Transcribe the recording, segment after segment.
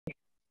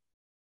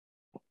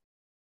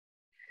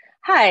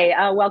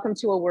Hi, welcome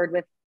to A Word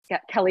with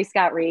Kelly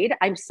Scott Reed.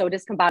 I'm so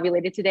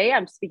discombobulated today.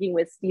 I'm speaking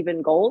with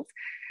Stephen Gold,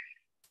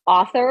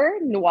 author,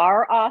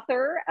 noir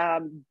author,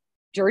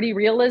 dirty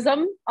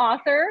realism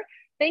author.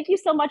 Thank you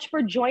so much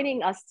for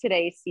joining us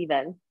today,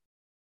 Stephen.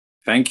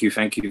 Thank you.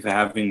 Thank you for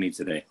having me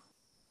today.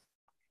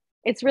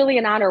 It's really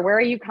an honor. Where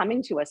are you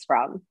coming to us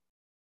from?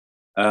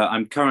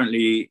 I'm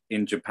currently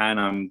in Japan.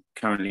 I'm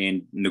currently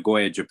in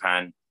Nagoya,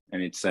 Japan,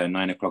 and it's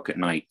 9 o'clock at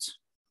night.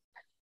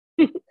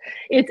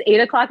 It's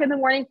 8 o'clock in the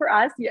morning for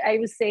us. I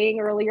was saying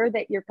earlier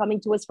that you're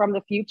coming to us from the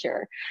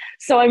future.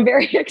 So I'm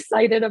very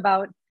excited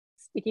about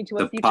speaking to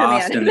a The future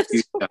past man. and the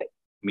future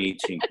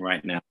meeting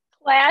right now.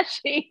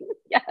 Clashing,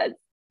 yes.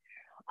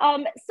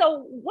 Why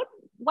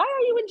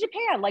are you in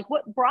Japan? Like,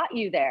 what brought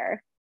you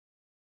there?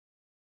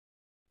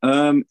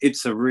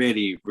 It's a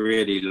really,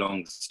 really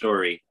long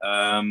story.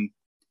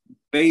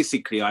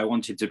 Basically, I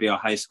wanted to be a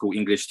high school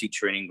English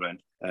teacher in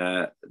England.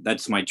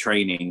 That's my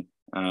training.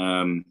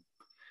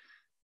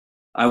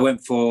 I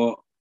went for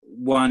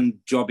one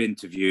job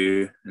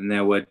interview and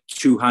there were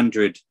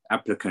 200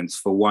 applicants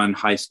for one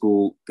high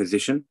school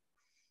position.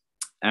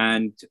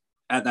 And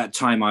at that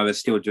time, I was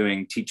still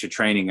doing teacher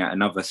training at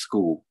another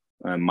school,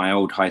 my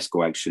old high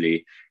school,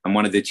 actually. And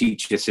one of the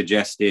teachers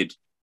suggested,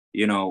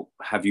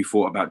 have you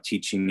thought about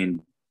teaching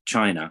in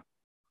China?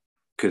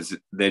 Because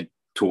they're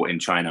taught in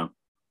China.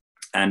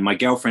 And my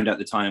girlfriend at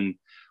the time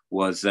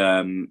was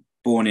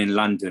born in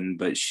London,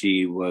 but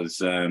she was...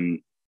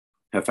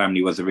 her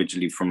family was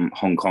originally from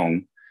Hong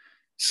Kong.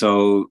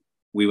 So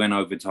we went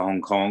over to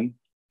Hong Kong.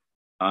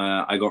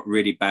 I got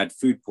really bad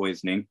food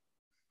poisoning.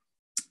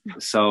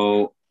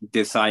 So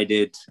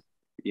decided,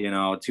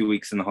 2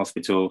 weeks in the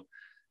hospital,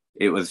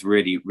 it was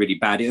really, really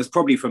bad. It was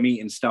probably from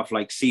eating stuff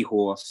like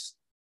seahorse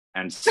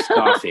and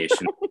starfish,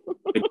 and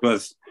it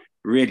was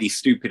really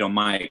stupid on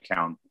my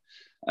account.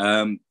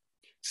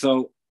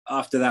 So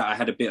after that, I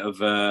had a bit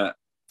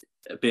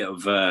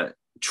of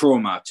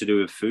trauma to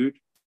do with food.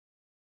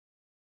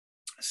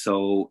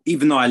 So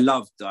even though I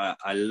love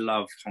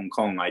Hong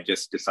Kong, I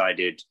just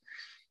decided,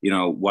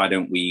 why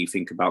don't we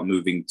think about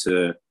moving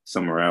to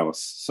somewhere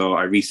else? So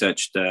I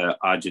researched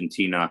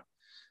Argentina,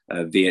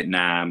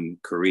 Vietnam,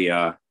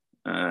 Korea,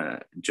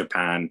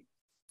 Japan,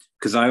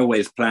 because I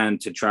always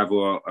planned to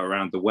travel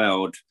around the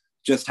world.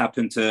 Just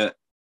happened to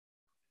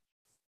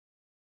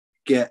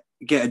get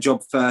a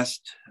job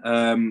first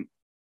in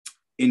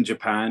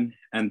Japan,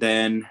 and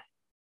then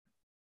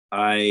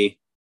I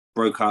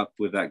broke up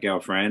with that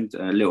girlfriend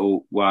a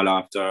little while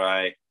after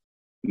I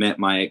met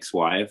my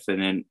ex-wife,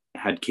 and then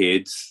had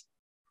kids.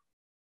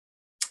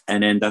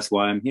 And then that's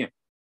why I'm here.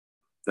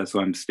 That's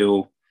why I'm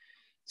still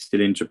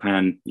in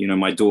Japan.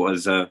 My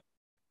daughter's 5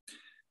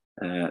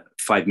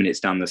 minutes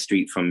down the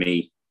street from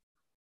me.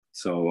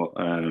 So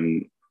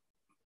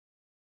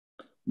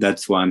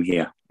that's why I'm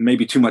here.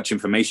 Maybe too much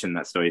information,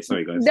 that story.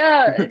 Sorry, guys.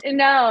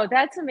 No,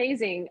 that's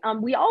amazing.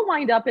 We all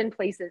wind up in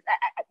places.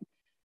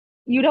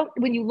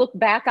 When you look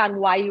back on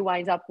why you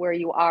wind up where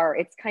you are,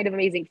 it's kind of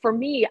amazing. For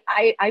me,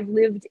 I've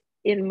lived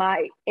in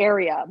my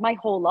area my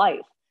whole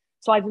life.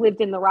 So I've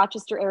lived in the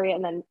Rochester area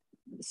and then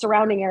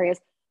surrounding areas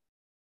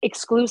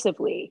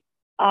exclusively.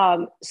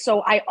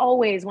 So I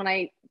always, when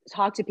I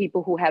talk to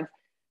people who have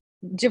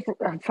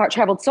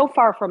traveled so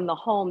far from the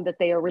home that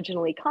they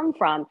originally come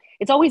from,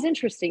 it's always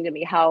interesting to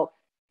me how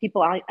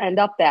people end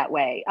up that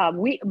way.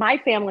 My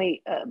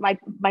family,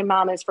 my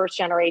mom is first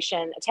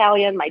generation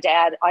Italian, my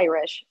dad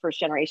Irish,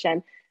 first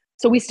generation.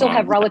 So we still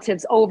have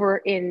relatives over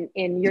in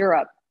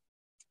Europe.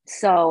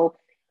 So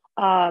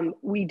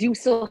we do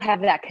still have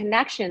that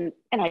connection,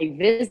 and I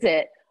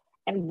visit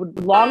and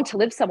would long to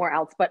live somewhere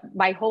else. But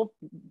my whole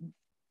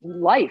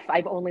life,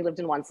 I've only lived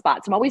in one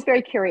spot. So I'm always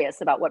very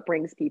curious about what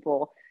brings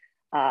people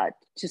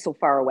to so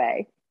far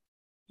away.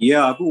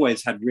 Yeah, I've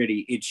always had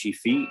really itchy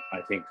feet.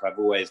 I think I've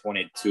always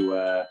wanted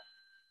to,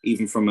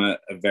 even from a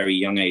very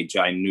young age,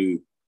 I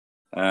knew,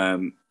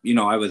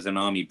 I was an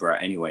army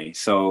brat anyway.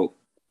 So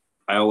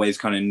I always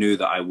kind of knew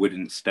that I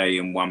wouldn't stay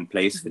in one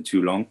place for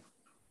too long.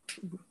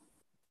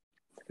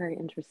 It's very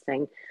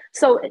interesting.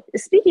 So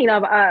speaking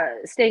of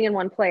staying in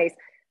one place,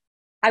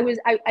 I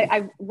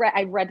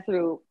read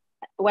through,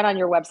 went on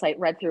your website,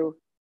 read through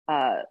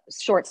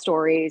short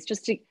stories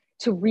just to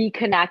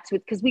reconnect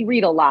with, because we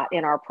read a lot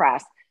in our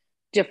press,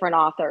 different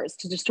authors,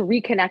 to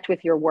reconnect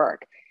with your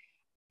work.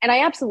 And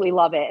I absolutely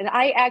love it. And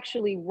I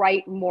actually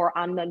write more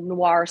on the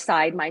noir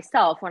side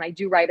myself. When I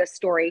do write a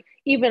story,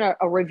 even a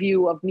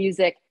review of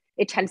music,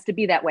 it tends to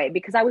be that way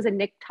because I was a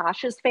Nick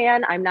Tosh's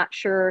fan. I'm not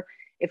sure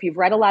if you've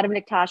read a lot of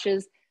Nick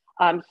Tosh's.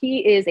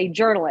 He is a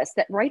journalist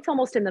that writes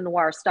almost in the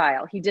noir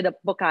style. He did a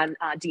book on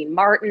Dean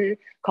Martin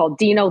called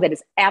Dino that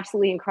is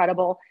absolutely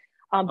incredible,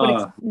 but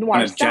it's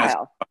noir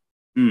style.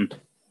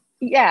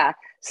 Yeah.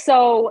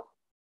 So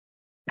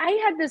I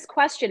had this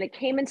question. It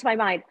came into my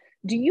mind.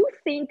 Do you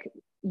think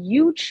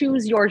you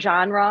choose your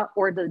genre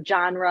or the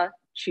genre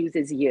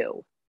chooses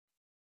you?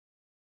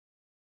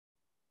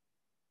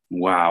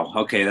 Wow.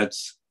 Okay,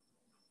 that's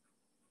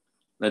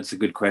a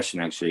good question,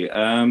 actually.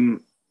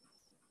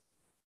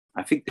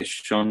 I think the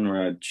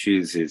genre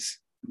chooses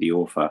the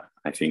author,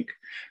 I think,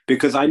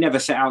 because I never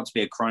set out to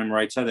be a crime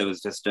writer. There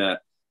was just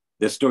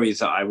the stories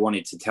that I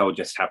wanted to tell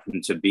just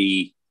happened to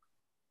be,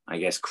 I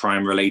guess,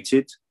 crime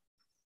related.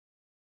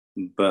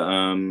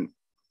 But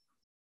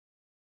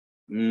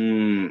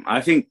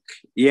I think,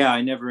 yeah,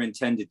 I never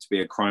intended to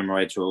be a crime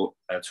writer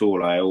at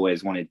all. I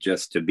always wanted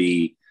just to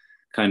be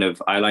kind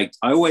of, I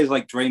always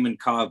liked Raymond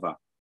Carver.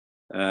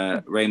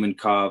 Raymond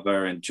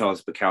Carver and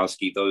Charles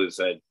Bukowski, those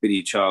are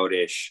Billy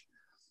Childish.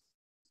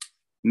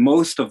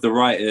 Most of the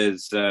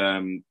writers,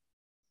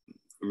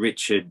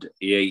 Richard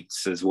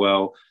Yates as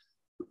well,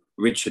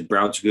 Richard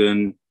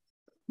Brautigan,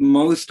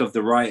 most of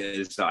the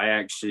writers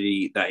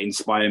that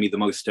inspire me the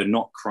most are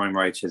not crime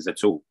writers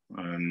at all.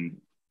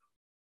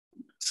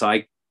 So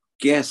I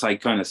guess I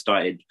kind of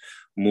started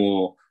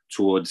more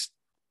towards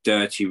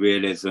dirty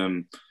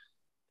realism,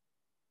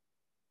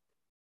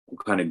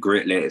 kind of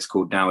gritlit it's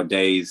called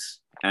nowadays.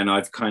 And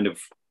I've kind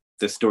of,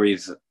 the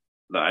stories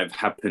that I've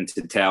happened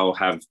to tell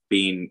have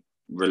been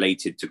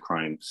related to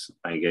crimes,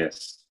 I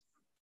guess.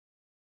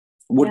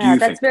 What do you think?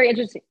 That's very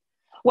interesting.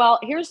 Well,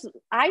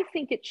 I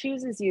think it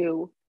chooses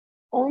you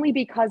only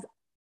because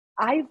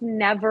I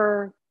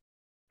never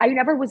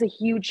was a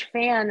huge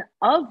fan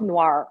of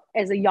noir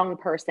as a young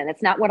person.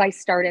 It's not what I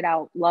started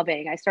out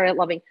loving. I started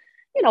loving,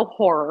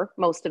 horror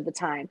most of the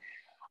time.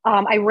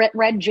 I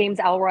read James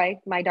Ellroy,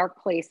 My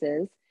Dark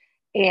Places,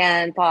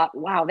 and thought,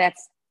 wow,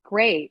 that's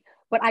great.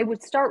 But I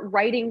would start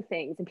writing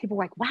things and people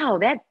were like, wow,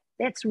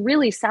 that's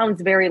really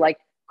sounds very like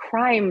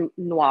crime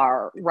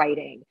noir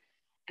writing.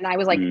 And I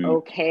was like,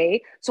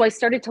 okay. So I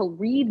started to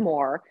read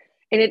more,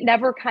 and it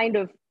never kind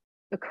of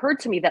occurred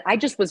to me that I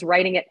just was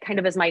writing it kind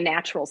of as my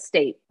natural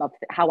state of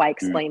how I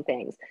explain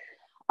things.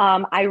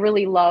 I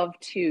really love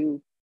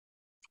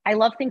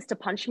things to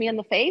punch me in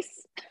the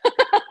face.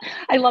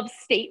 I love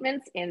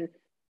statements, and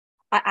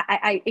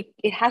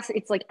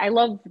it's like, I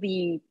love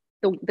the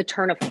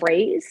turn of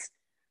phrase.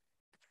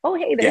 Oh,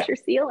 hey, there's your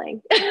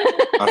ceiling.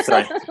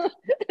 I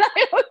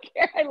don't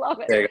care. I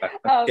love it. There you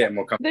go. Getting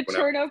more The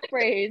turn of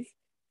phrase.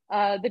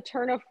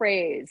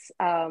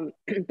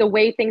 The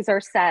way things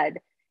are said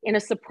in a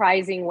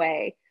surprising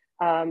way.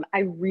 I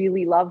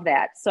really love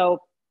that.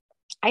 So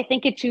I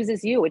think it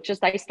chooses you. It's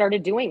just, I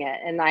started doing it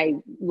and I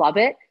love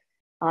it.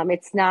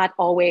 It's not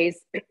always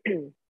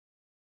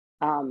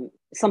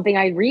something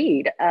I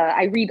read.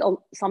 I read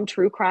some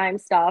true crime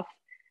stuff,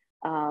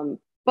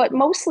 but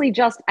mostly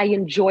just I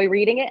enjoy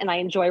reading it and I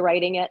enjoy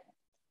writing it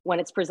when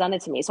it's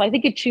presented to me. So I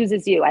think it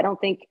chooses you. I don't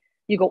think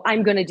you go,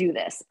 I'm going to do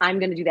this, I'm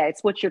going to do that.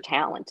 It's what your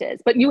talent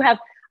is. But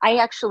I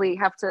actually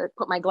have to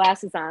put my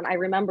glasses on. I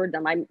remembered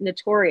them. I'm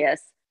notorious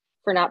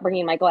for not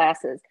bringing my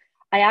glasses.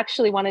 I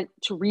actually wanted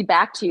to read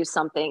back to you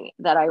something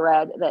that I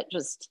read that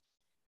just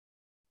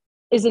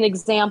is an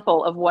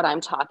example of what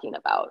I'm talking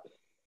about.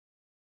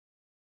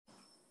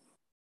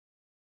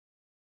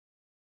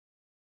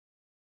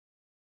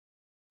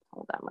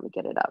 Hold on, let me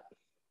get it up.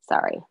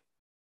 Sorry.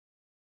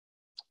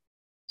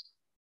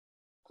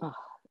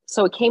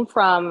 So it came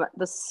from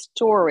the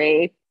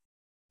story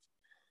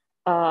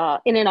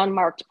In an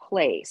Unmarked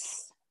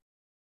Place.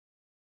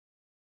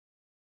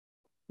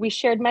 We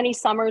shared many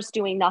summers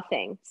doing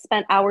nothing,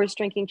 spent hours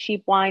drinking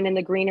cheap wine in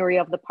the greenery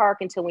of the park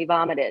until we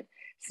vomited,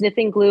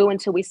 sniffing glue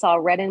until we saw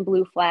red and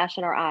blue flash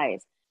in our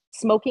eyes,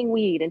 smoking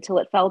weed until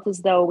it felt as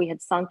though we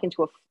had sunk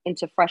into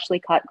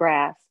freshly cut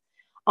grass,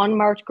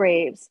 unmarked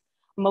graves.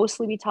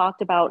 Mostly we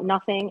talked about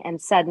nothing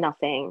and said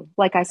nothing,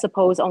 like I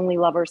suppose only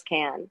lovers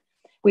can.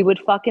 We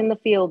would fuck in the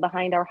field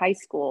behind our high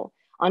school,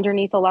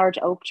 underneath a large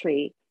oak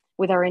tree,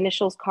 with our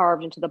initials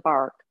carved into the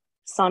bark,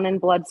 sun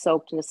and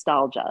blood-soaked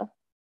nostalgia.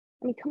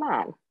 I mean, come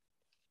on.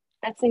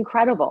 That's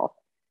incredible.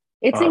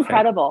 It's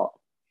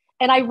incredible.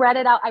 And I read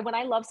it out. When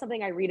I love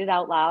something, I read it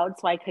out loud.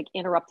 So I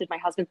interrupted my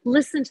husband.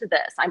 Listen to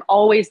this. I'm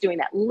always doing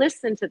that.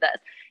 Listen to this.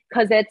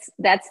 Because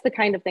that's the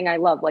kind of thing I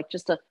love, like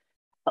just an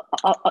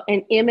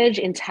image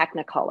in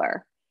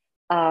Technicolor.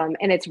 And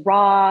it's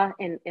raw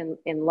and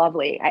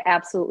lovely. I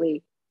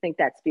absolutely think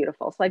that's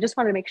beautiful. So I just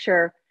wanted to make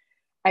sure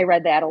I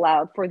read that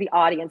aloud for the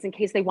audience in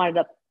case they wanted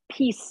a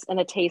piece and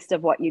a taste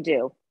of what you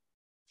do.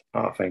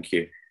 Oh, thank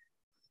you.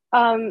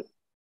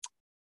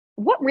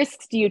 What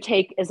risks do you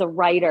take as a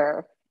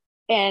writer,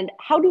 and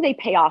how do they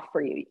pay off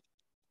for you?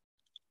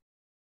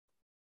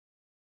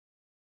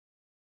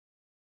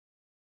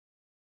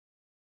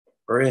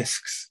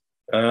 Risks.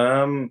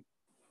 I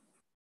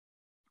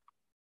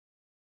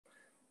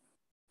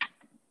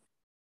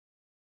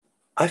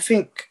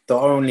think the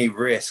only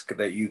risk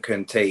that you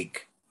can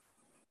take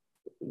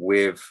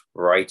with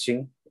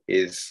writing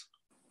is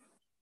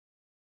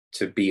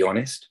to be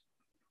honest.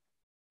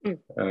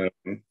 I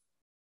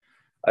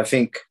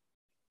think,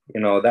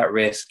 that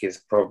risk is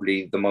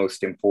probably the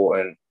most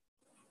important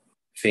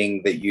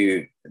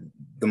the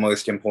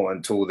most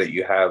important tool that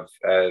you have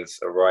as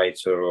a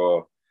writer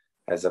or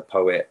as a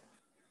poet.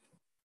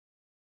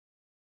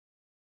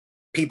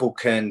 People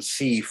can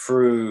see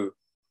through,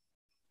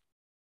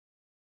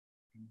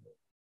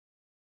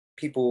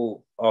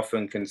 people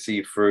often can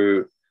see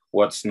through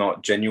what's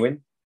not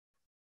genuine.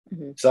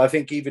 Mm-hmm. So I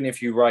think even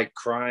if you write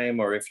crime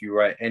or if you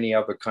write any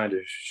other kind of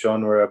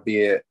genre, be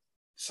it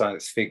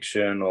science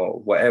fiction or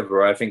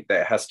whatever, I think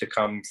that has to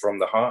come from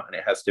the heart and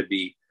it has to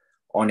be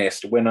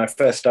honest. When I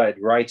first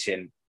started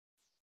writing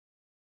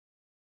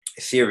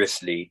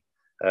seriously,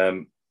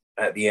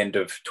 at the end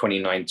of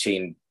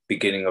 2019,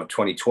 beginning of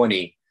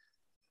 2020,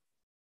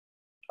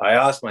 I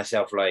asked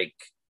myself, like,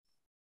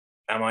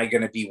 am I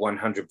going to be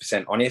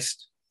 100%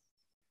 honest?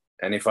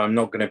 And if I'm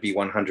not going to be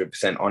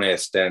 100%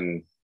 honest,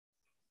 then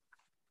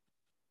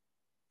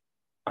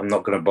I'm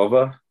not going to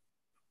bother.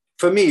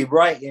 For me,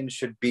 writing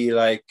should be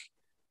like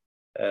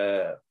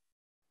a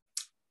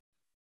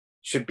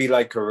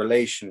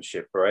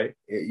relationship, right?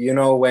 You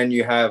know, when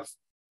you have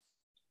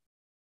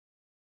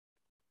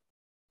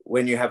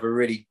a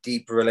really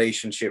deep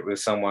relationship with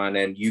someone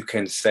and you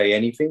can say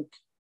anything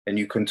and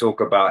you can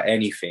talk about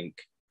anything,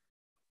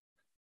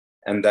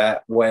 and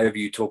that whatever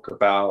you talk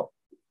about,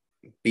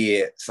 be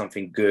it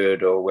something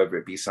good or whether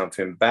it be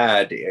something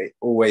bad, it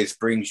always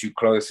brings you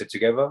closer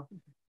together.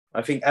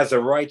 I think as a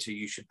writer,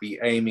 you should be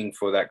aiming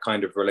for that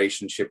kind of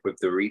relationship with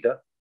the reader.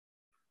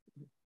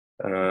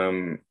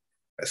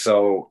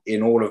 So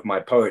in all of my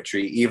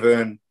poetry,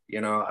 even,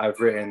 you know, I've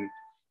written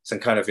some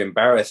kind of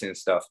embarrassing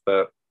stuff,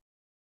 but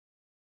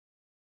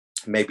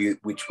maybe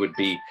which would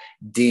be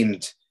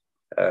deemed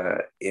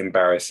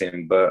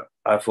embarrassing. But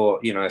I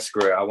thought, you know,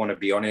 screw it. I want to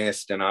be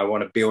honest and I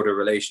want to build a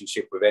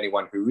relationship with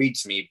anyone who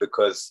reads me,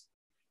 because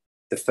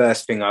the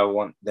first thing I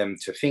want them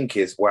to think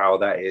is, wow,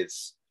 that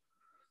is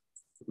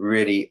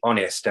really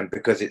honest. And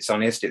because it's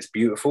honest, it's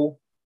beautiful.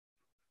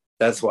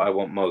 That's what I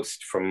want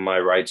most from my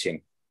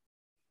writing.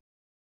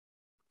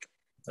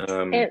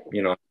 You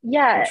know,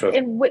 yeah, sure.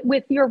 and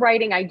with your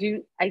writing, I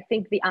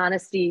think the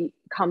honesty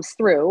comes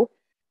through,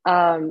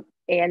 and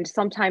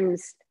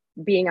sometimes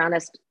being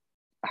honest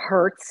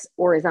hurts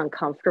or is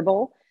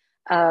uncomfortable,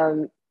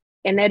 and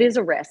that is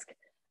a risk.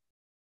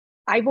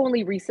 I've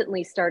only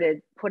recently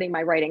started putting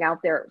my writing out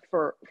there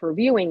for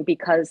viewing,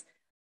 because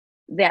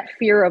that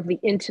fear of the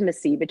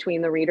intimacy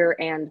between the reader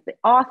and the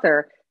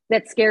author,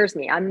 that scares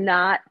me.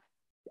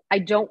 I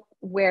don't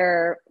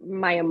wear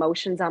my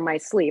emotions on my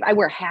sleeve. I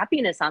wear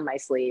happiness on my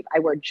sleeve. I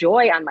wear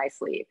joy on my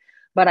sleeve,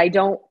 but I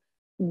don't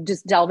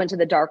just delve into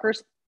the darker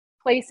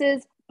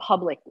places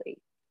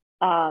publicly.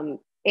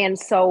 And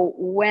so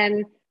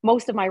when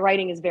most of my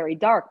writing is very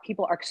dark,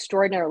 people are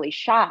extraordinarily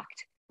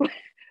shocked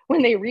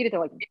when they read it.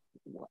 They're like,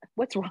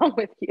 what's wrong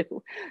with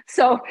you?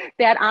 So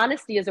that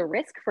honesty is a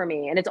risk for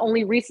me. And it's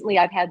only recently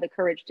I've had the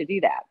courage to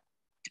do that.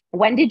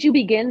 When did you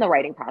begin the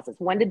writing process?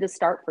 When did this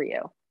start for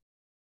you?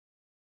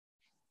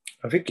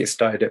 I think it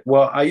started,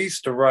 well, I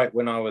used to write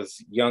when I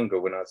was younger,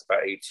 when I was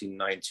about 18,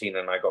 19,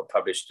 and I got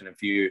published in a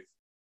few,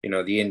 you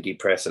know, the indie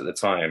press at the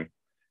time,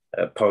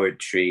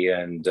 poetry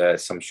and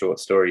some short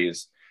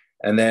stories.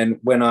 And then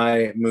when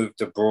I moved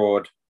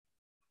abroad,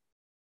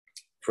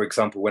 for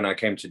example, when I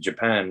came to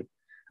Japan,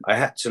 I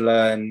had to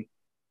learn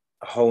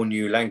a whole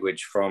new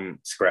language from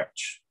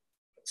scratch.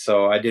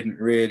 So I didn't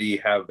really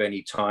have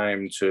any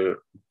time to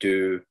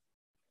do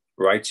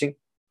writing.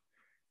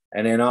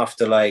 And then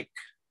after, like,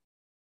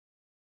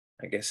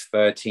 I guess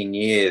 13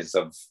 years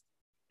of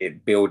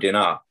it building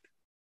up,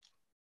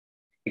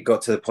 it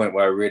got to the point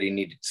where I really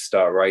needed to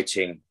start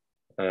writing.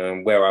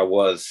 Where I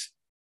was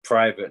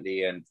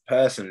privately and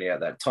personally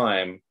at that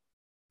time,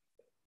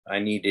 I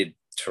needed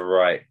to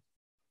write.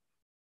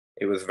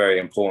 It was very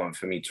important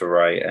for me to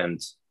write. And,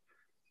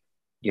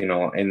 you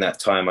know, in that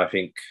time, I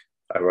think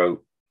I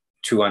wrote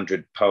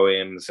 200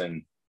 poems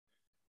and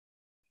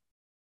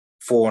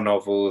 4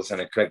 novels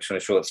and a collection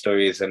of short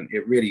stories. And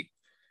it really,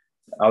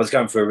 I was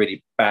going through a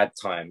really bad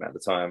time at the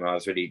time. I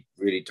was really,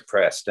 really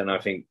depressed. And I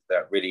think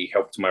that really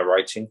helped my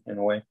writing in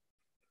a way.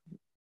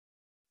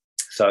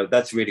 So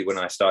that's really when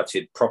I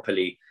started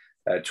properly,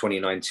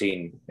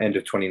 2019, end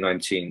of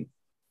 2019.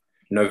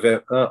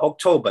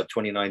 October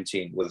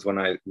 2019 was when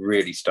I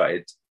really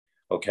started,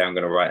 okay, I'm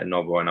going to write a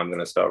novel and I'm going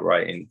to start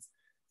writing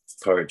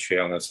poetry.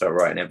 I'm going to start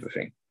writing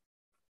everything.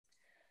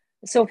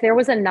 So if there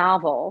was a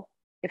novel,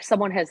 if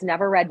someone has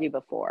never read you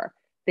before,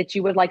 that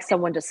you would like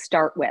someone to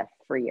start with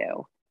for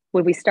you,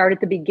 would we start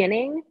at the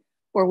beginning,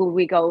 or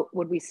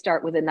would we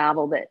start with a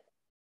novel that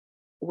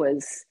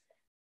was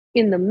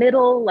in the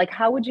middle? Like,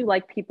 how would you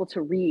like people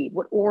to read?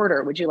 What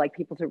order would you like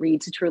people to read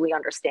to truly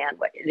understand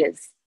what it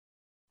is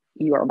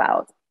you're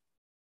about?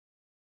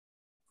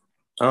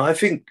 I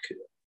think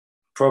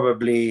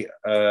probably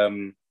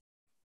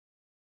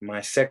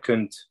my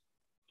second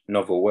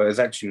novel, well, it was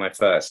actually my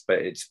first, but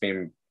it's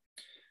been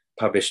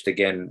published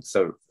again.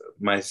 So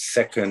my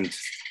second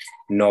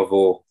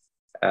novel,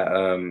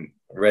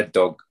 Red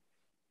Dog,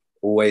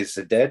 Always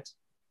the Dead.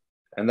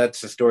 And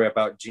that's a story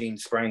about Jean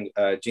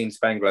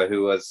Spangler,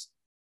 who was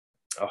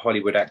a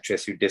Hollywood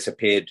actress who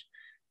disappeared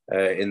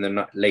in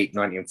the late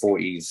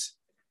 1940s.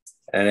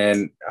 And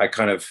then I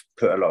kind of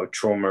put a lot of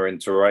trauma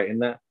into writing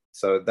that.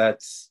 So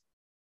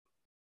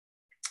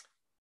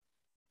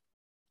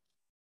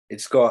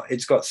it's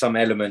got some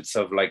elements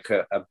of like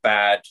a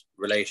bad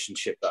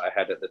relationship that I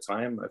had at the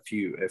time, a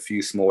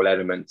few small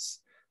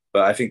elements,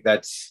 but I think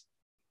that's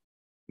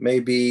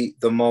maybe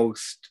the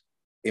most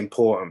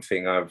important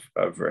thing I've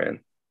written.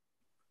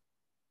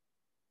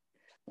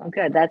 Oh,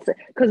 good. That's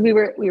because we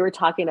were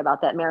talking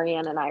about that.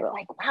 Marianne and I were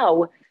like,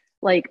 wow,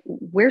 like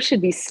where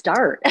should we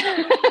start?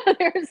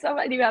 There's so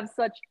many. You have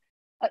such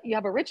you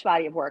have a rich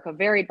body of work, a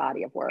varied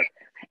body of work,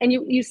 and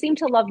you seem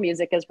to love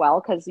music as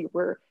well because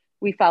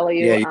we follow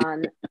you Yeah.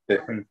 on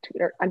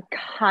Twitter. I'm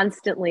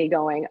constantly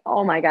going,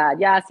 oh my God,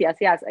 yes, yes,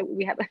 yes.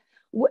 We have.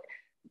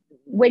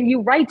 When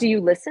you write, do you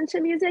listen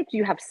to music? Do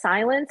you have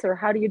silence, or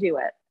how do you do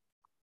it?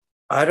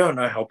 I don't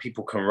know how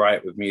people can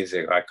write with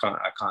music. I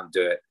can't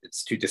do it.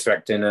 It's too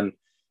distracting, and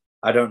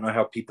I don't know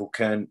how people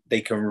can. They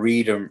can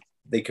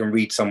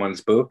read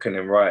someone's book and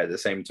then write at the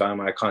same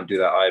time. I can't do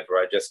that either.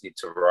 I just need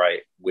to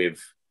write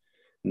with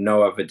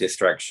no other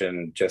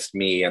distraction, just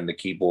me and the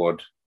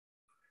keyboard.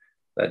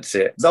 That's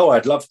it. Though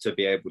I'd love to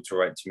be able to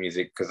write to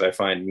music because I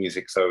find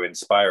music so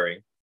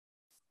inspiring.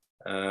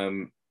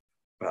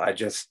 But I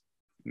just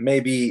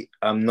maybe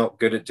I'm not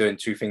good at doing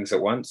two things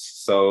at once.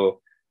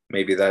 So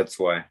maybe that's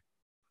why.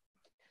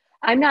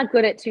 I'm not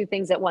good at two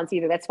things at once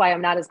either. That's why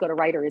I'm not as good a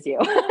writer as you.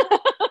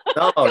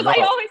 No, Because no.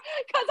 I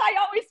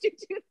always do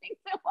two things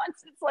at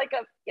once. It's like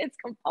it's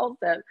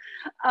compulsive.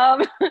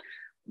 Um,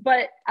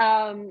 but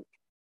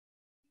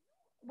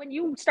when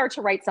you start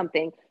to write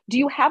something, do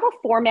you have a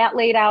format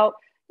laid out?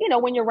 You know,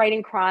 when you're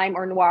writing crime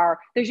or noir,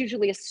 there's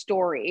usually a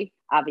story,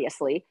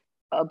 obviously,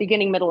 a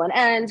beginning, middle, and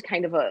end.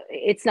 Kind of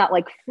it's not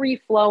like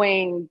free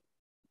flowing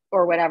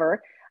or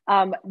whatever.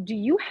 Do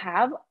you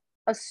have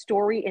a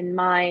story in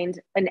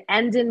mind, an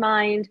end in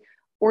mind,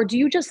 or do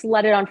you just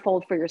let it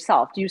unfold for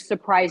yourself? Do you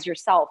surprise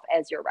yourself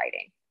as you're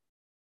writing?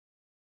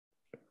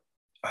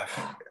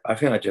 I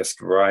think I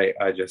just write.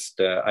 I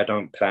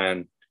don't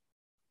plan.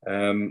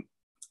 Um,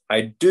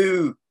 I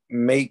do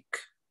make.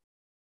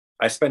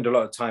 I spend a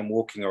lot of time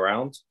walking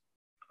around.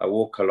 I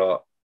walk a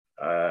lot.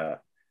 Uh,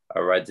 I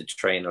ride the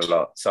train a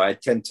lot. So I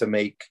tend to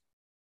make.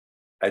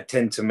 I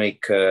tend to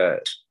make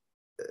the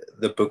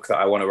book that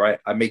I want to write.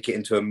 I make it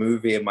into a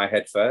movie in my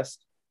head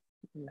first,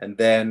 and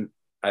then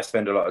I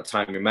spend a lot of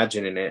time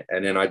imagining it,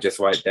 and then I just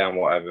write down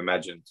what I've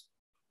imagined.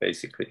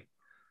 Basically,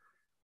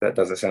 that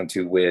doesn't sound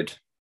too weird.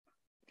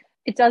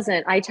 It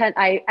doesn't.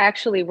 I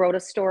actually wrote a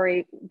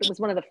story. It was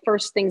one of the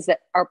first things that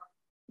our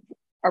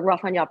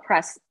Raffanya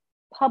Press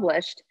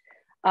published.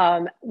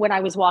 When I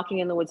was walking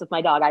in the woods with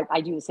my dog,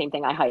 I do the same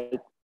thing. I hike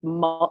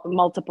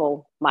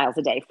multiple miles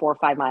a day, 4 or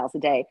 5 miles a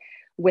day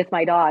with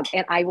my dog.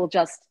 And I will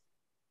just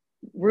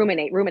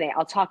ruminate.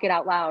 I'll talk it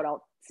out loud.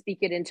 I'll speak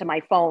it into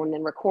my phone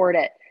and record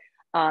it.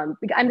 I'm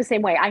the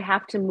same way. I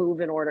have to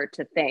move in order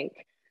to think.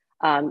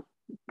 Um,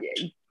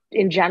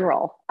 in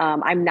general,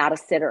 I'm not a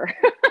sitter.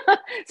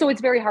 So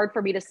it's very hard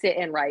for me to sit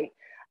and write.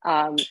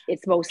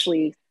 It's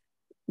mostly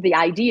the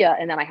idea,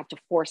 and then I have to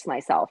force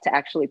myself to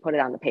actually put it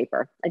on the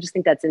paper. I just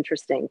think that's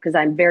interesting because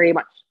I'm very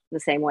much the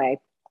same way.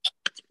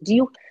 Do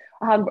you,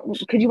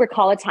 could you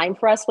recall a time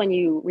for us when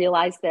you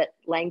realized that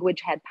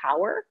language had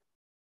power?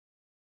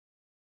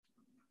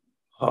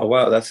 Oh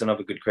wow, that's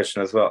another good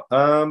question as well.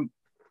 Um,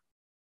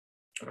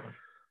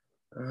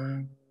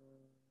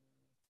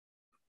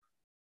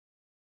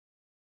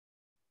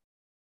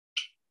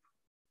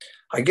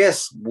 I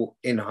guess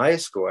in high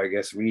school, I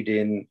guess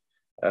reading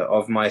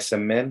Of Mice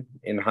and Men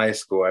in high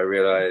school, I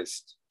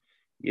realized,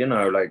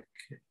 like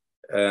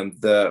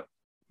the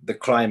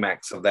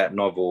climax of that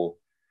novel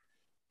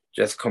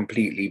just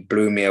completely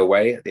blew me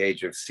away at the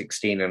age of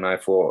 16. And I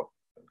thought,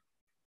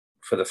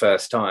 for the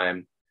first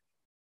time,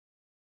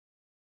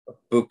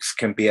 books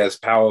can be as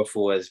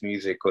powerful as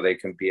music, or they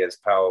can be as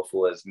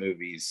powerful as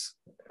movies.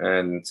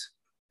 And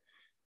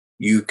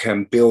you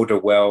can build a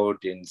world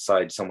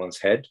inside someone's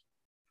head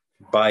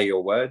by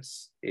your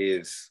words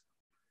is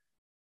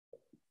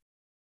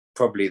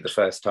probably the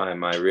first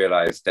time I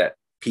realized that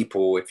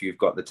people, if you've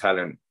got the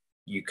talent,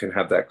 you can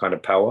have that kind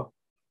of power.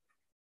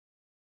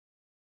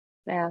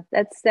 Yeah,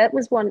 that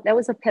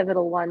was a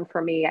pivotal one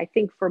for me. I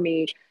think for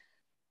me,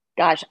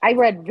 gosh, I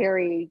read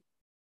very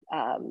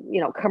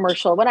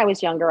commercial. When I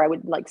was younger, I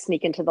would like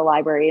sneak into the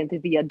library into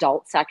the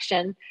adult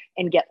section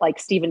and get like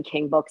Stephen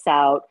King books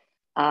out.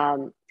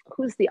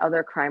 Who's the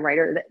other crime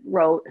writer that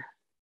wrote?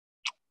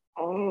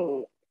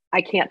 Oh,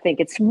 I can't think.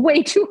 It's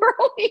way too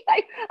early.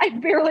 I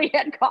barely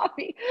had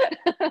coffee.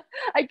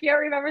 I can't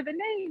remember the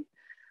name.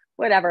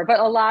 Whatever.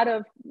 But a lot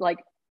of like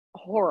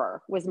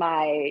horror was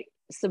my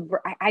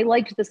I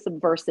liked the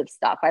subversive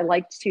stuff. I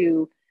liked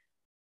to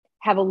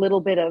have a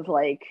little bit of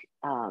like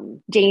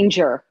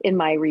danger in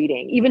my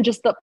reading, even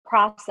just the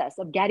process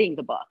of getting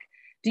the book.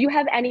 Do you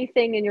have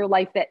anything in your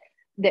life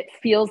that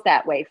feels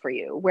that way for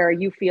you, where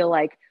you feel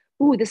like,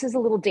 ooh, this is a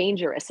little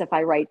dangerous if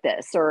I write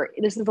this, or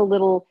this is a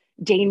little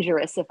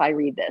dangerous if I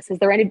read this? Has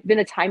there been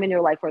a time in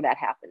your life where that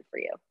happened for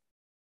you?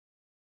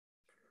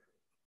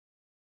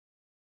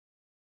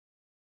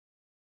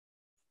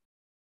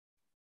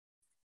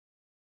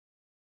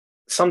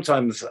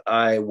 Sometimes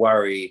I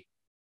worry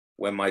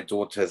when my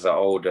daughters are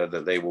older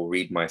that they will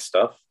read my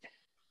stuff.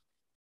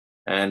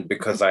 And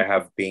because I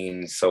have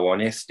been so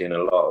honest in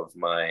a lot of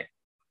my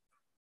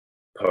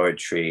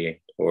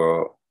poetry,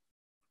 or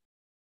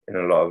in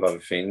a lot of other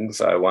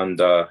things.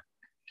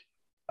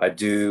 I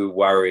do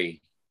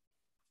worry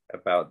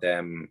about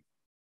them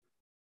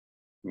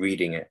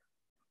reading it.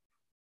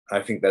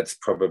 I think that's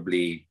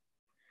probably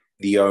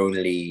the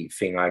only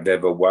thing I've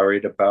ever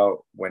worried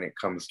about when it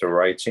comes to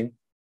writing.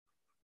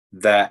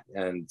 That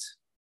and,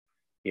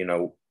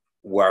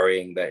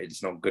 worrying that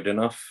it's not good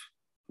enough,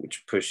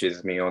 which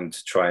pushes me on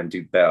to try and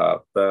do better.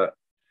 But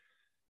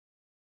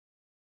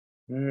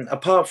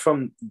apart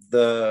from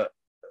the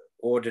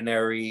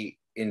ordinary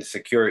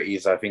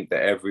insecurities I think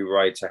that every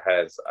writer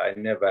has, I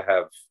never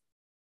have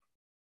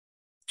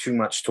too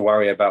much to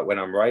worry about when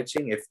I'm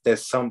writing. If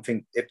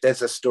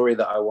there's a story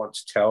that I want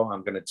to tell,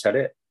 I'm going to tell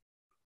it.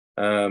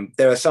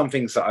 There are some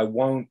things that I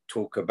won't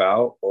talk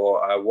about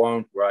or I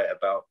won't write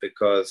about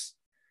because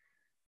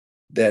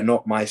they're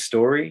not my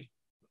story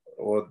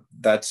or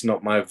that's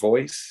not my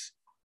voice.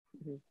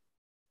 Mm-hmm.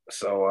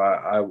 So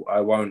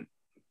I won't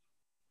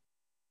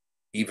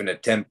even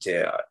attempt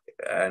it.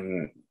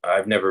 And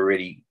I've never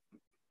really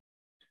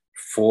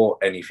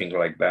thought anything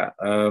like that.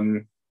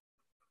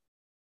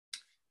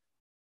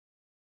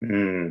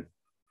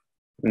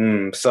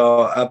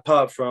 So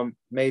apart from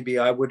maybe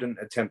I wouldn't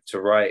attempt to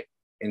write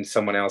in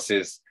someone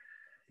else's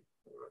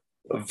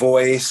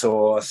voice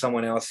or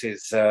someone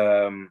else's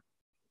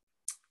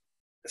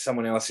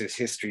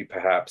history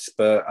perhaps,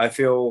 but I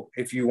feel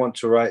if you want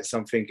to write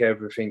something,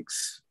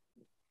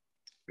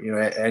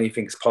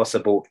 anything's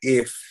possible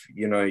if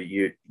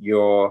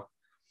you're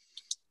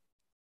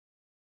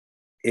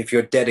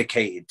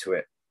dedicated to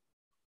it.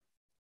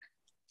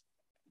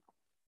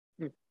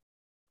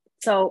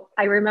 So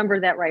I remember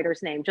that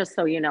writer's name, just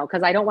so you know,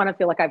 because I don't want to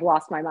feel like I've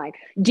lost my mind.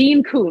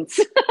 Dean Koontz.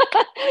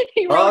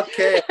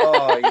 Okay.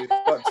 Oh, you've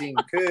got Dean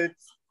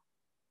Koontz.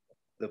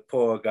 The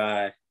poor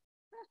guy.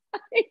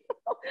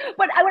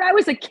 But when I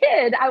was a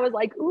kid, I was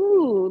like,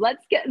 ooh,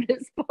 let's get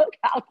this book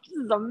out. This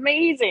is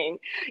amazing.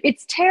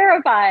 It's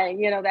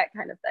terrifying, that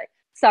kind of thing.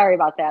 Sorry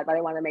about that, but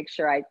I want to make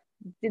sure I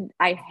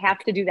have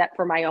to do that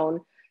for my own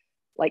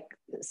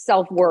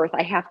self-worth.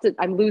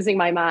 I'm losing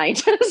my mind.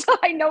 So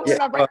I don't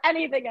remember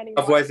anything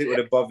anymore. Otherwise it would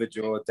have bothered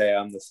you all day.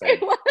 I'm the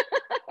same.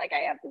 I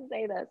have to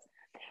say this.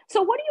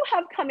 So what do you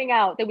have coming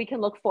out that we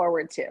can look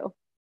forward to?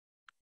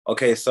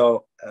 Okay,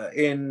 so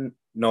in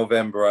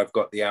November, I've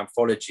got the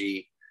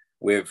anthology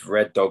with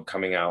Red Dog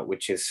coming out,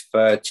 which is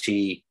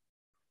 30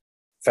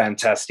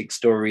 fantastic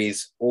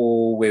stories,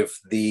 all with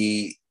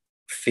the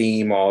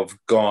theme of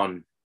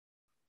gone,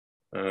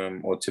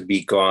 or to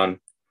be gone.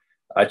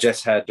 I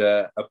just had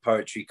a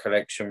poetry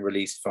collection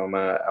released from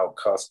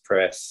Outcast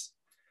Press,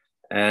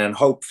 and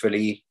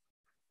hopefully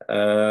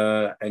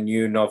a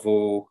new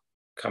novel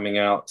coming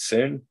out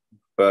soon,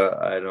 but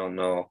I don't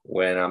know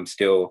when. I'm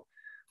still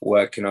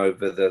working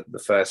over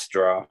the first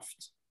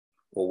draft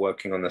or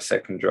working on the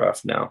second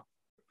draft now.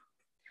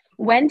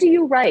 When do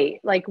you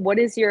write? Do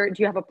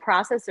you have a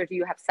process, or do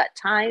you have set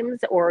times,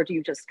 or do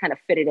you just kind of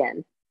fit it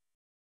in?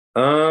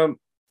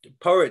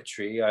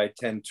 Poetry, I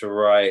tend to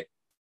write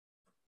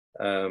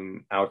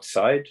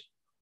outside,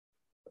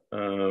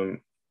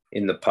 in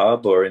the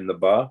pub or in the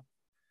bar.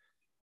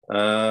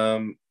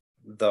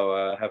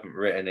 Though I haven't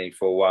written any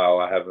for a while.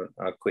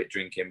 I quit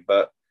drinking,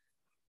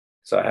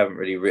 so I haven't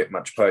really written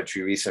much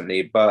poetry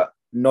recently. But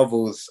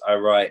novels I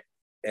write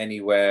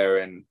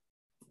anywhere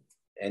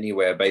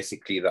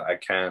basically that I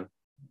can.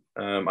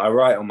 I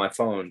write on my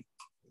phone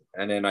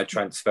and then I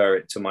transfer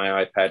it to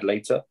my iPad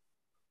later,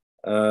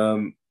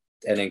 and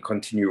then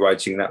continue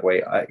writing that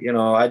way. I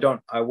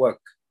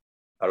work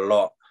a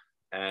lot,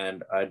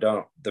 and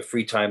the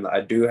free time that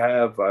I do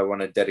have, I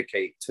want to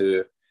dedicate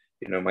to,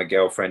 my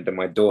girlfriend and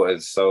my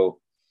daughters. So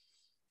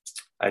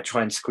I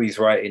try and squeeze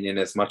writing in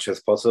as much as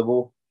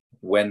possible,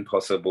 when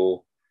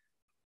possible.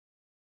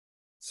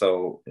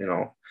 So,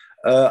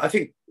 I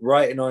think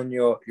writing on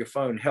your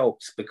phone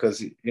helps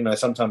because,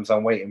 sometimes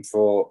I'm waiting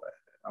for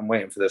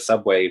the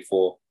subway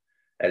for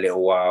a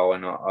little while,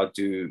 and I'll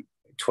do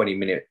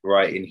 20-minute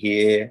writing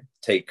here,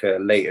 take a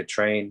later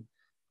train.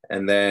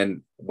 And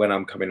then when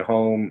I'm coming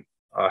home,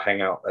 I'll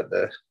hang out at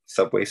the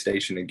subway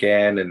station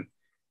again, and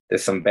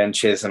there's some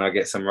benches and I'll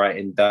get some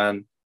writing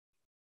done.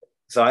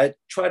 So I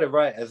try to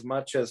write as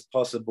much as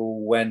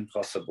possible when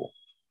possible.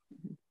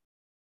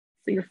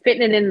 So you're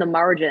fitting it in the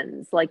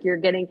margins, you're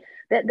getting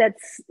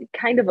that's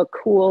kind of a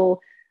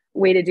cool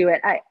way to do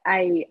it.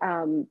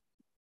 I'm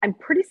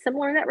pretty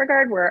similar in that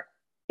regard, where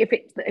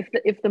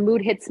if the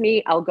mood hits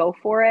me, I'll go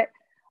for it.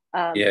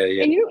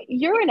 Yeah. And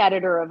you're an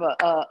editor of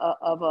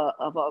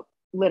a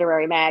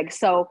literary mag,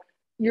 so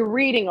you're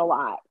reading a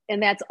lot,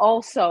 and that's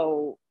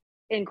also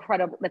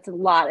incredible. That's a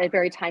lot,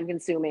 very time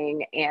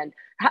consuming. And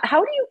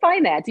how do you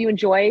find that? Do you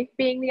enjoy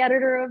being the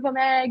editor of a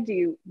mag?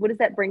 What does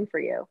that bring for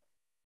you?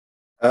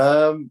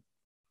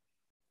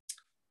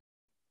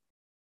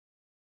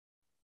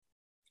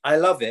 I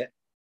love it,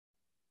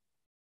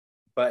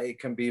 but it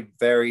can be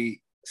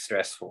very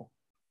stressful.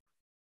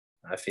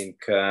 I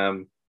think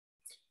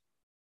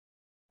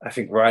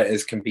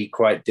writers can be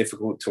quite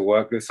difficult to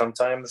work with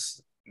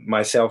sometimes,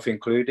 myself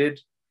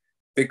included,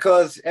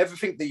 because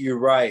everything that you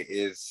write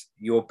is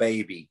your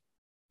baby.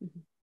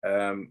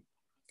 And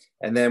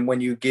then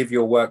when you give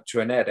your work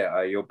to an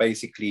editor, you're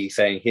basically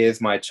saying,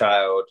 here's my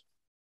child,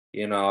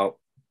 you know,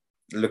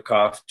 look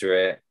after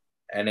it.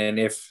 And then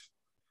if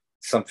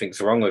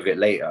something's wrong with it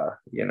later,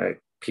 you know,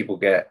 people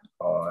get,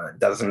 oh, it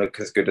doesn't look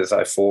as good as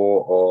I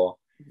thought, or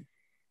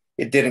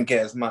it didn't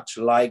get as much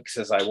likes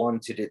as I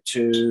wanted it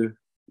to.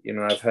 You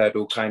know, I've heard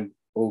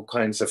all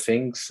kinds of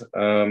things.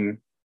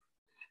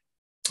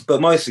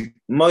 But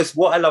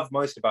what I love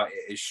most about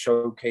it is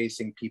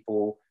showcasing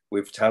people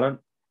with talent.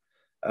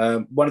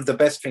 One of the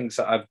best things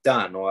that I've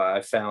done, or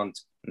I found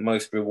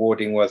most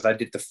rewarding, was I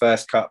did the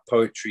first cut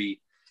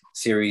poetry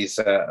series,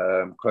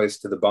 Close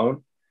to the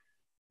Bone.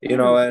 You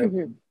know,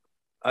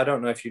 I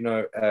don't know if you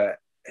know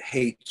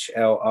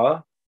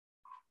HLR.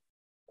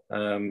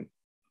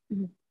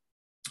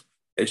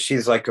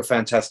 She's like a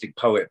fantastic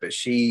poet, but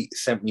she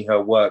sent me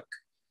her work.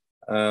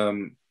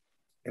 And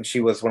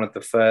she was one of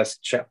the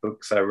first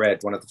chapbooks I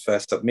read, one of the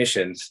first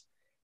submissions.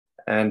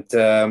 And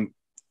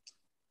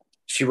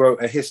she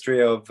wrote a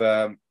history of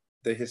the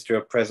history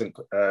of present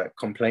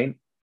complaint.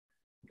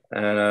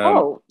 And,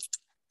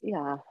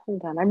 yeah,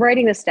 hold on. I'm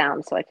writing this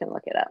down so I can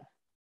look it up.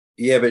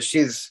 Yeah, but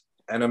she's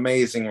an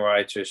amazing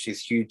writer.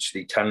 She's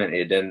hugely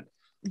talented. And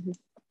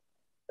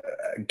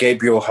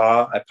Gabriel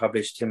Ha, I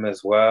published him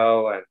as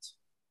well.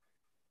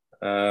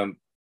 And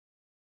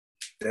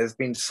there's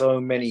been so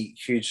many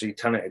hugely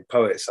talented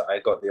poets that I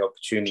got the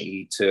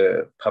opportunity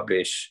to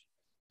publish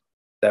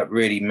that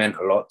really meant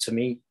a lot to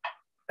me,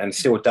 and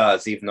still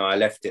does, even though I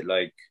left it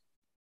like,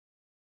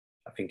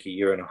 I think a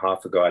year and a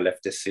half ago. I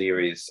left the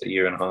series a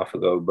year and a half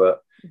ago,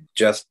 but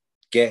just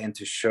getting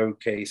to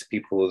showcase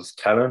people's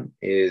talent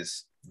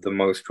is the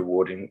most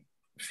rewarding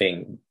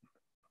thing.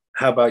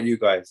 How about you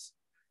guys?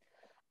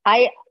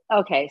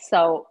 Okay,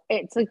 so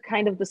it's a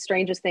kind of the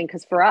strangest thing,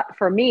 because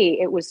for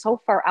me, it was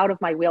so far out of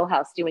my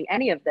wheelhouse doing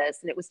any of this,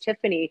 and it was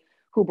Tiffany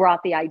who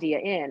brought the idea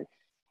in.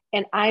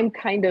 And I'm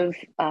kind of,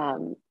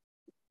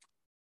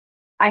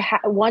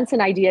 once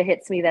an idea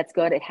hits me that's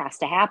good, it has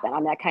to happen.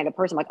 I'm that kind of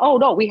person, like, oh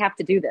no, we have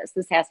to do this.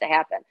 This has to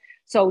happen.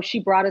 So she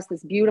brought us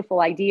this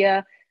beautiful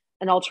idea,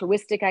 an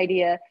altruistic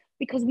idea,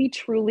 because I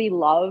truly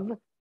love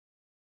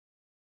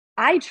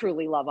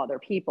other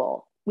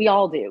people. We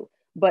all do.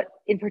 But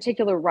in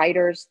particular,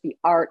 writers, the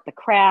art, the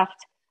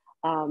craft,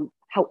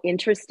 how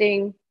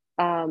interesting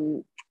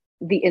the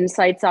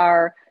insights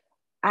are.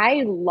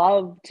 I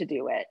love to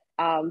do it.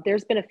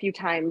 There's been a few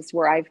times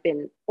where I've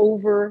been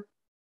over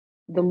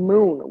the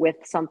moon with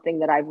something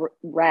that I've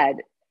read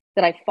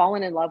that I've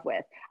fallen in love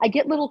with. I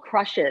get little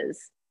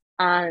crushes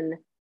on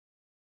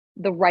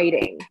the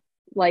writing,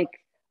 like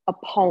a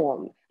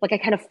poem. Like I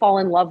kind of fall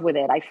in love with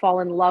it. I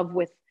fall in love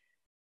with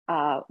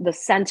the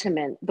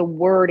sentiment, the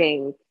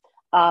wording,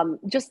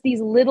 just these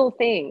little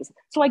things.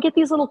 So I get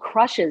these little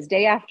crushes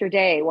day after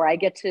day where I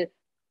get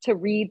to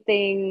read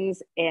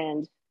things,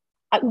 and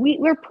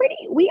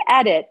we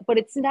edit, but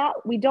it's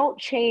not, we don't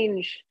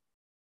change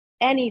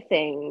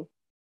anything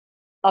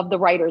of the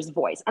writer's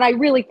voice. And I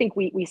really think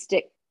we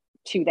stick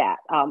to that,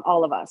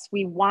 all of us.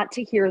 We want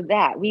to hear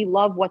that. We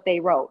love what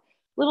they wrote.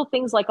 Little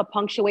things like a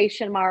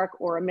punctuation mark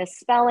or a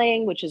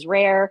misspelling, which is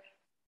rare,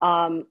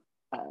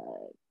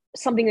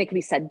 something that can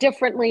be said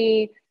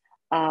differently.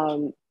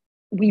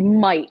 We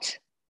might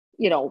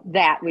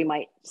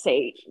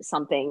say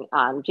something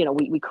on,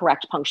 we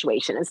correct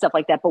punctuation and stuff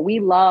like that, but we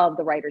love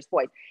the writer's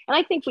voice. And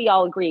I think we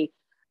all agree,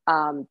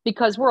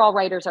 because we're all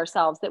writers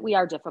ourselves, that we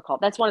are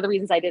difficult. That's one of the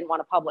reasons I didn't want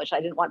to publish.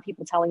 I didn't want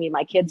people telling me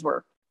my kids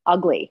were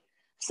ugly.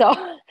 So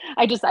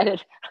I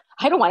decided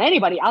I don't want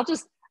anybody. I'll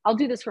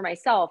do this for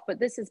myself. But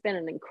this has been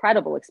an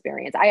incredible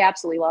experience. I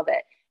absolutely love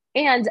it.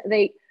 And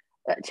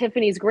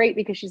Tiffany's great,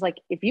 because she's like,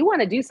 if you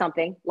want to do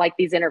something like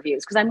these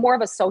interviews, because I'm more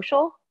of a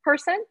social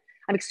person,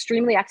 I'm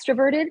extremely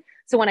extroverted.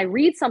 So when I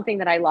read something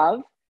that I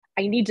love,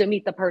 I need to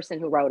meet the person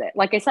who wrote it.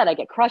 Like I said, I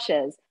get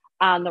crushes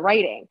on the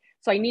writing.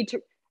 So I need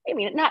to,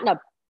 not in a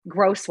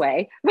gross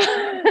way, but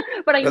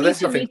I need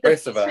to meet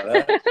about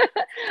that.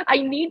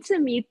 I need to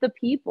meet the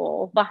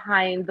people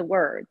behind the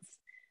words.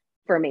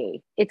 For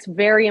me, it's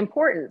very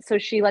important. So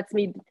she lets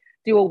me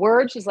do a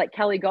word. She's like,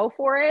 Kellie, go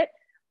for it.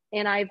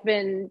 And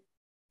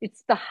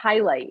it's the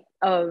highlight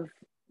of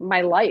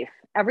my life.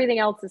 Everything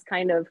else is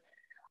kind of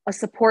a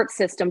support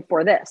system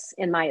for this,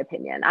 in my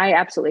opinion. I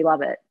absolutely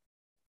love it.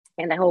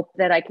 And I hope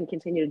that I can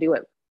continue to do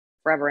it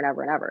forever and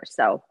ever and ever.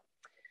 So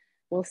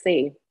we'll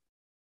see.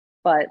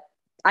 But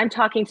I'm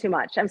talking too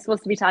much. I'm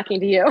supposed to be talking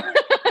to you.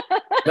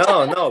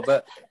 No,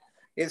 but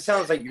it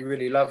sounds like you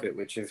really love it,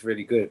 which is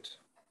really good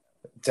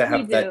to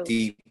have that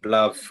deep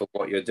love for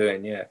what you're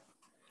doing. Yeah.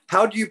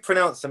 How do you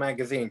pronounce the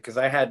magazine? Because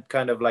I had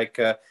kind of like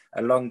a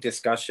long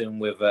discussion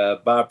with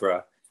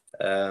Barbara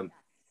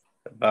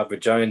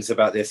Jones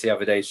about this the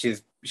other day.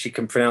 She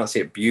can pronounce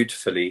it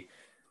beautifully,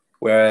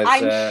 whereas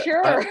I'm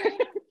sure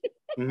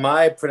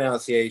my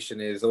pronunciation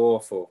is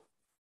awful.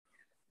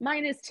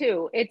 Mine is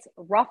too. It's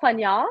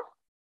Rafanya,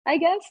 I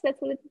guess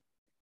that's what it's.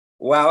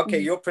 Wow. Okay,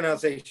 your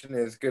pronunciation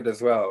is good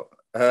as well.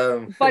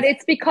 But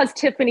it's because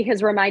Tiffany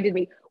has reminded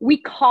me. We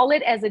call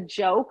it as a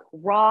joke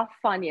raw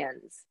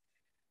Funyuns.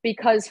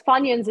 because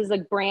Funyuns is a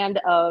brand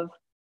of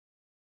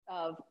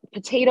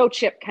potato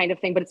chip kind of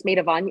thing, but it's made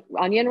of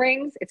onion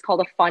rings. It's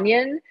called a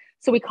Funyun.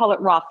 So we call it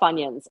raw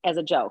Funyuns as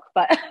a joke,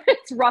 but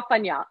it's raw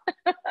Funya.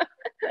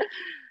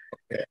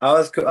 Okay. I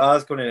was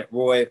calling it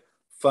Roy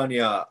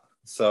Funya.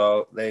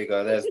 So there you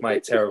go. There's my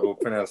terrible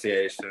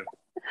pronunciation.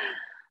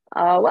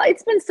 Well,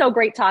 it's been so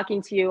great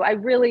talking to you.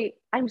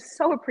 I'm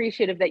so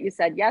appreciative that you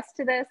said yes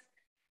to this.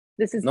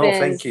 This has been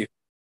Thank you.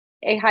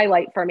 a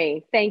highlight for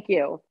me. Thank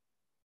you.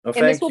 No,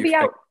 And this will you. be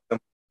out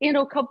in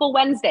a couple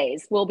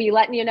Wednesdays. We'll be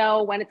letting you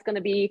know when it's going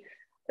to be,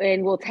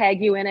 and we'll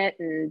tag you in it,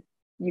 and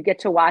you get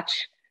to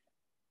watch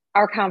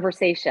our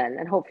conversation,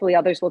 and hopefully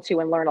others will too,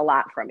 and learn a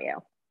lot from you.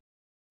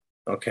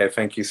 Okay.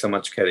 Thank you so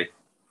much, Kelly.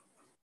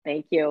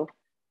 Thank you.